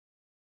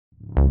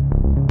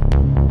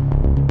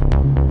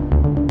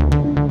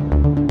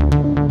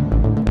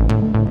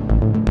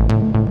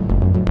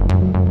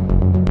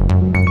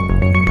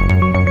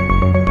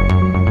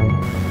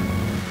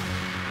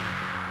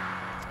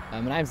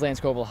name's Lance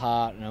Corporal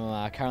Hart, and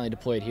I'm currently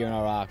deployed here in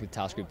Iraq with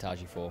Task Group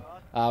Taji 4.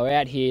 We're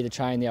out here to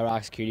train the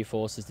Iraq security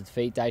forces to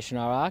defeat Daesh in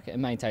Iraq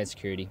and maintain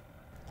security.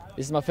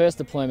 This is my first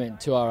deployment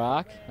to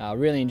Iraq.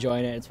 Really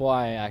enjoying it. It's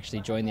why I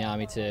actually joined the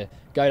army, to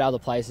go to other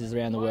places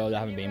around the world I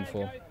haven't been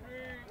before.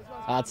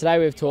 Today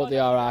we've taught the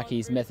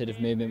Iraqis method of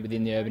movement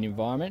within the urban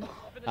environment.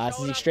 This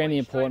is extremely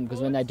important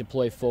because when they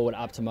deploy forward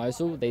up to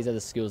Mosul, these are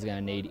the skills they're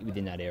going to need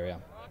within that area.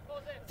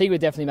 I think we're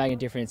definitely making a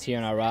difference here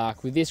in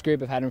Iraq. With this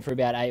group, I've had them for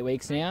about 8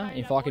 weeks now.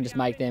 If I can just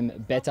make them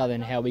better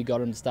than how we got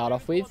them to start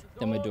off with,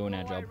 then we're doing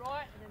our job.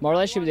 My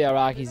relationship with the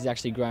Iraqis has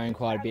actually grown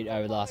quite a bit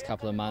over the last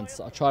couple of months.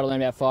 I try to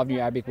learn about 5 new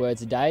Arabic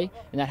words a day,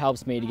 and that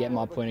helps me to get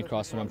my point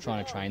across when I'm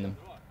trying to train them.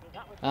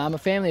 My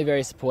family are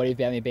very supportive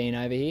about me being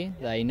over here.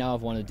 They know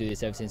I've wanted to do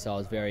this ever since I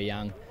was very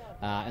young.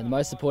 And the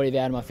most supportive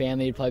out of my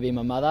family would probably be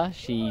my mother.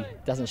 She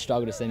doesn't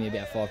struggle to send me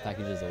about 5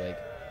 packages a week.